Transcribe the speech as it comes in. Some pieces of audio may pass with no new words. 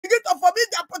commit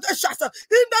their potentials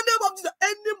in the name of Jesus.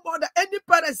 Any mother, any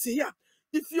parents here,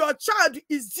 if your child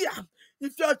is there,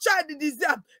 if your child is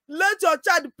there, let your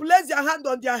child place their hand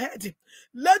on their head.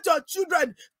 Let your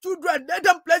children, let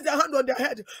them place their hand on their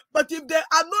head. But if they are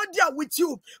not there with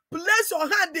you, place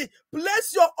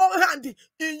your own hand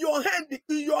in your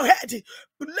head.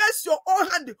 Place your own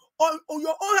hand on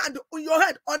your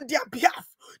head on their behalf.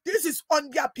 This is on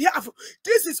their behalf.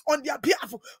 This is on their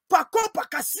behalf.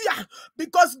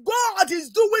 Because God is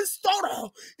doing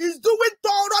thorough. He's doing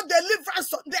thorough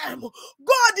deliverance on them.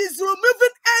 God is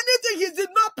removing anything He did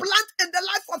not plant in the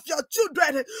life of your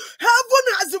children. Heaven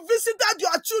has visited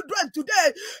your children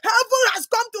today. Heaven has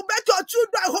come to make your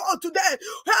children whole today.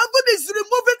 Heaven is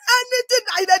removing anything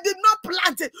that they did not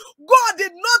plant. God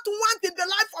did not want in the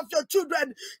life of your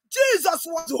children. Jesus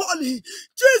was holy.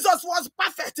 Jesus was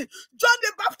perfect. John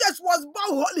the Baptist was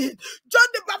born holy. John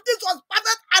the Baptist was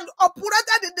perfect and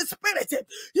operated in the Spirit.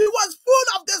 He was full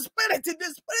of the Spirit, in the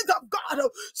Spirit of God.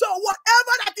 So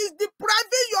whatever that is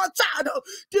depriving your child,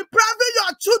 depriving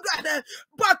your children,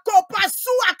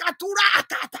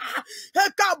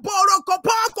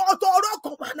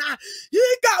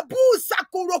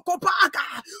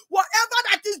 whatever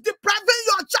that is depriving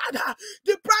your child,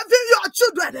 depriving your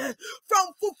children from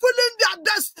fulfilling their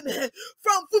destiny,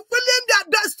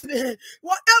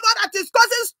 whatever that is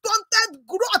causing stunted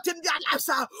growth in their lives,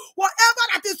 whatever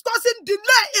that is causing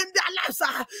delay in their lives,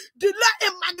 delay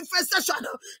in manifestation,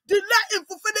 delay in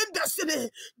fulfilling destiny,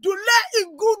 delay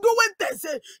in good doing things,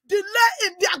 delay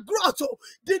in their growth,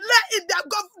 delay in their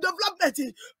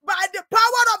development, by the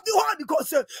power of the Holy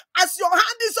Ghost, as your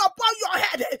hand is upon your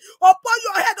head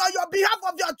on your behalf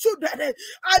of your children,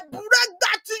 I break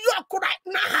that yoke right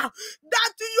now.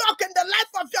 That yoke in the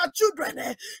life of your children.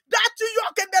 That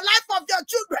yoke in the life of your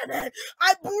children.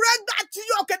 I break that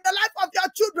yoke in the life of your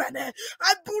children.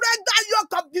 I break that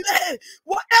yoke of delay.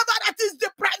 Whatever that is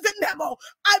depriving them,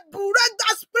 I break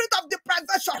that spirit of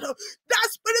deprivation. That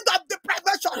spirit of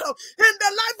deprivation in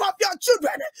the life of your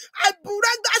children. I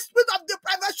break that spirit of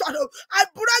deprivation. I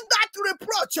break that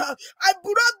reproach. I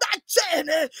break that chain.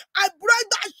 I break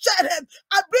that chain.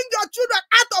 I bring your children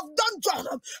out of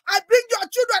dungeon. I bring your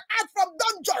children out from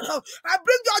dungeon. I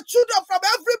bring your children from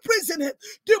every prison,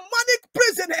 demonic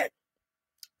prison.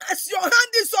 As your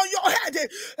hand is on your head,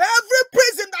 every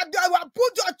prison that they will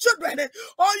put your children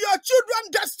or your children's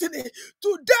destiny,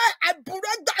 today I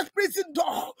break that prison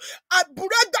door. I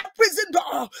break that prison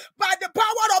door by the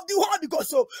power of the Holy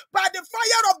Ghost, by the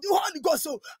fire of the Holy Ghost,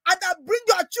 and I bring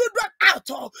your children out.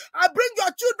 I bring your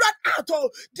children out,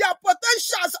 their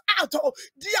potentials out,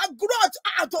 their growth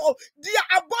out, their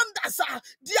abundance,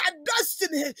 their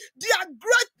destiny, their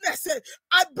greatness.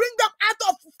 I bring them out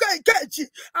of cage.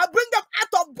 I bring them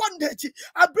out of bondage.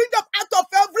 I bring them out of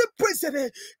every prison in the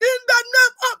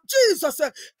name of Jesus.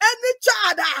 Any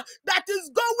child that is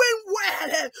going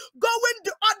well, going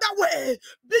the other way,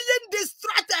 being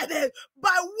distracted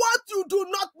by what you do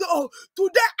not know,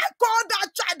 today I call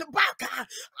that child back.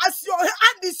 As your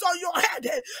hand is on your head,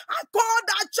 I call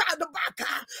that child back.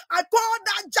 I call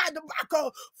that child back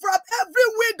from every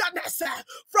wilderness,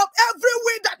 from every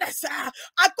wilderness. I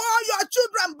call your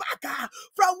children back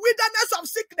from wilderness of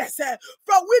sickness,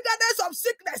 from wilderness of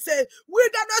sickness,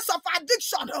 wilderness of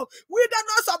addiction,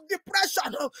 wilderness of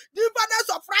depression, wilderness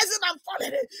of rising and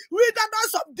falling,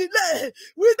 wilderness of delay,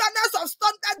 wilderness of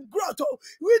stunted growth,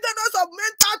 wilderness of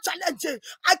mental challenge.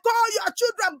 I call your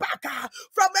children back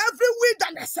from every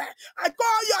wilderness. I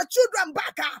call your children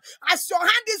back as your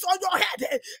hand is on your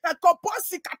head.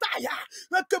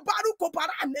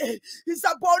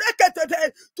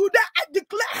 Today I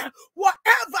declare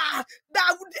whatever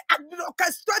that would be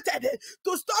orchestrated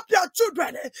to stop your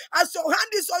children, as your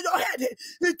hand is on your head,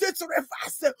 it is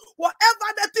reversed. Whatever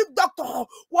native doctor, evil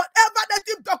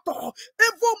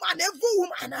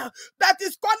woman that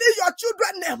is calling your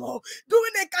children name,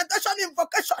 doing incantation,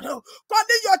 invocation,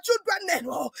 calling your children name,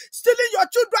 stealing your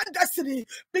children's destiny,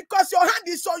 because your hand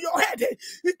is on your head,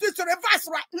 it is reversed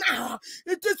right now.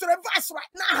 It is reversed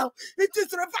right now. It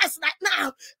is reversed right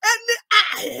now. Any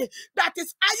eye that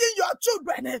is eyeing your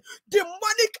children,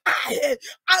 demonic eye,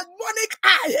 demonic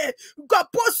eye,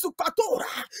 Gaposu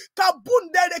Katora,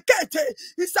 Kabunderekete,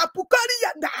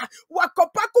 Isapukarianda,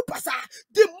 Wakopakupasa,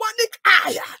 demonic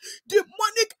eye,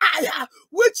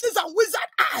 witches and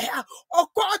wizard eye,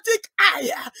 occultic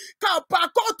eye,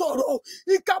 Kapakotoro,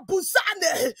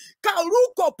 Ikabusane,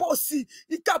 Karukoposi,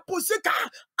 Ikapusika,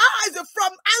 eyes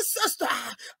from ancestor,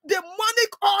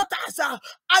 demonic altars,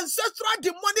 ancestral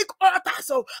demonic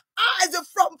altars, eyes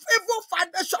from evil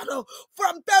foundation,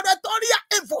 from territorial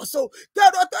evil,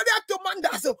 territorial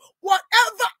commanders,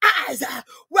 whatever eyes,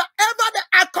 wherever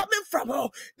they are coming from. problem,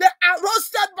 they are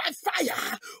roasted by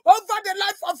fire over the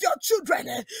life of your children.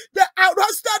 They are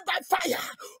roasted by fire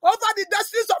over the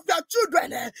destinies of your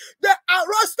children. They are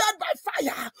roasted by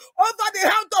fire over the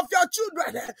health of your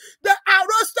children. They are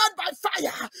roasted by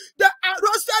fire. They are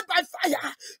roasted by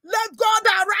fire. Let God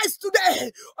arise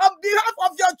today on behalf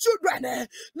of your children.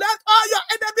 Let all your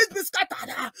enemies be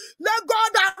scattered. Let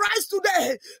God arise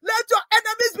today. Let your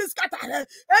enemies be scattered.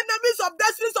 Enemies of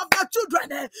destinies of your children,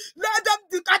 let them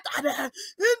be scattered.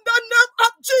 In the name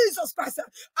of Jesus Christ,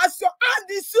 as your hand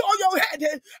is on your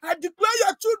head, I declare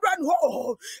your children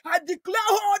whole. I declare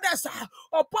wholeness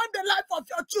upon the life of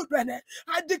your children.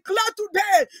 I declare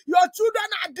today your children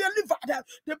are delivered.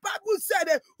 The Bible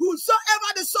said, whosoever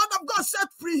the Son of God set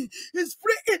free is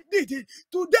free indeed.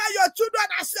 Today your children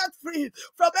are set free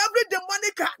from every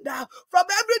demonic hand, from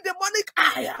every demonic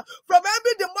eye, from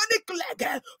every demonic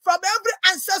leg, from every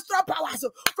ancestral powers,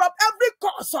 from every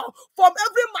cause, from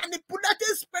every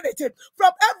manipulating spirit,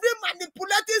 from every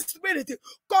manipulating spirit,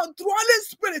 controlling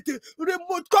spirit,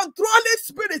 remote controlling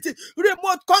spirit,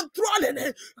 remote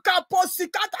controlling.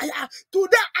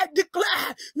 Today I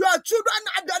declare your children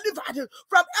are delivered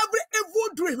from every evil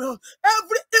dream,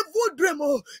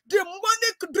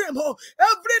 demonic dream,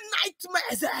 every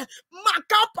nightmare,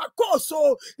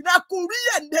 makapakoso,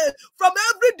 from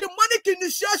every demonic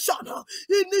initiation,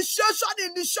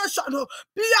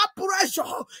 peer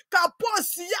pressure,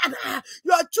 kaposiana.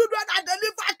 Your children are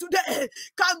delivered today.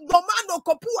 Kandomano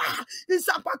kopua,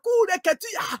 isapakure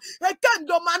ketia,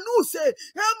 ekendomanuse,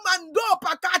 emando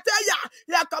pakateya,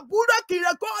 yakabura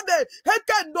kirekode,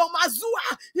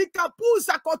 ekendomazua,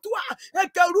 ikapusa kotua,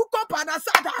 ekeruko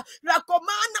panasada,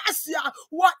 rakomanasia.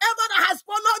 Whatever that has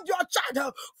followed your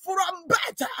child from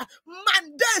birth,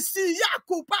 mandesi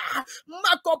yakupa,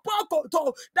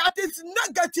 makopokoto, that is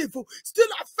negative, still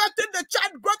affecting the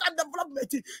child growth and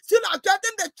development, still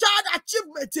affecting the child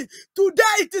achievement.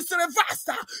 Today it is reversed.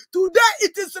 Today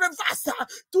it is reversed.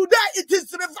 Today it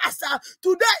is reversed.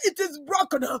 Today it is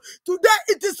broken. Today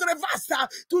it is reversed.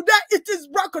 Today it is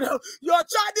broken. Your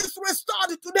child is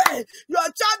restored today. Your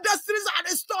child destinies are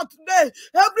restored today.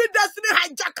 Every destiny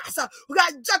hijackers,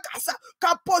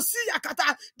 kaposia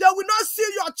kata, they will not see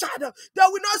your child. They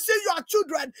will not see your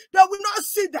children. They will not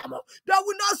see them. They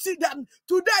will not see them.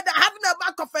 Today they're having a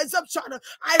mark of exemption.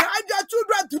 I hide your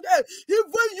children today.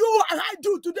 Even you and I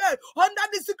do today under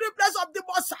the secret place of the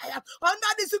Messiah.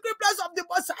 Under the secret place of the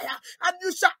Messiah. And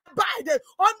you shall abide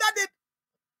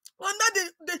under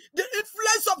the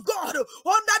influence of God,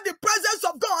 under the presence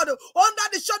of God, under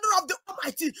the shadow of the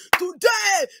Almighty.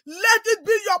 Today, let it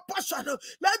be your portion.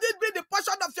 Let it be the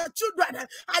portion of your children.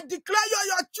 I declare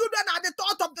your children are the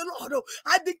thought of the Lord.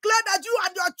 I declare that you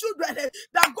and your children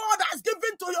that God has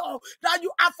given to you, that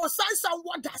you are for signs and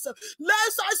wonders. Let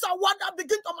signs and wonders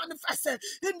begin to manifest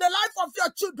in the life of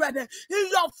your children, in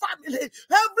your family,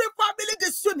 every family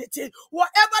disunity,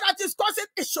 whatever that is causing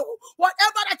issue,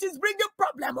 whatever that is bringing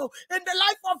problem in the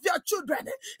life of your children,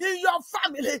 in your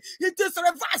family, it is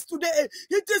reversed today.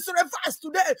 It is reversed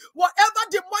today. Whatever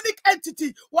demonic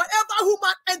entity, whatever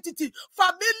human entity,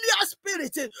 familiar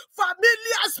spirit,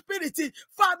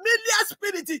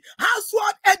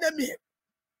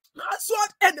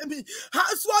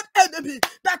 household enemy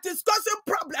that is causing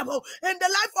problem in the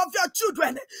life of your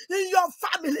children, in your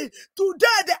family.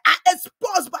 Today they are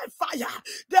exposed by fire.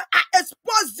 They are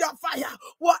exposed by fire.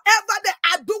 Whatever they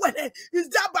are doing is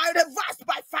thereby reversed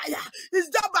by fire. Is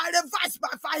thereby reversed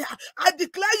by fire. I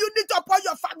declare unity upon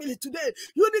your family today.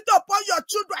 Unity upon your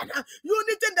children.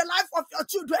 Unity in the life of your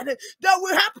children. They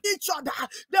will help each other.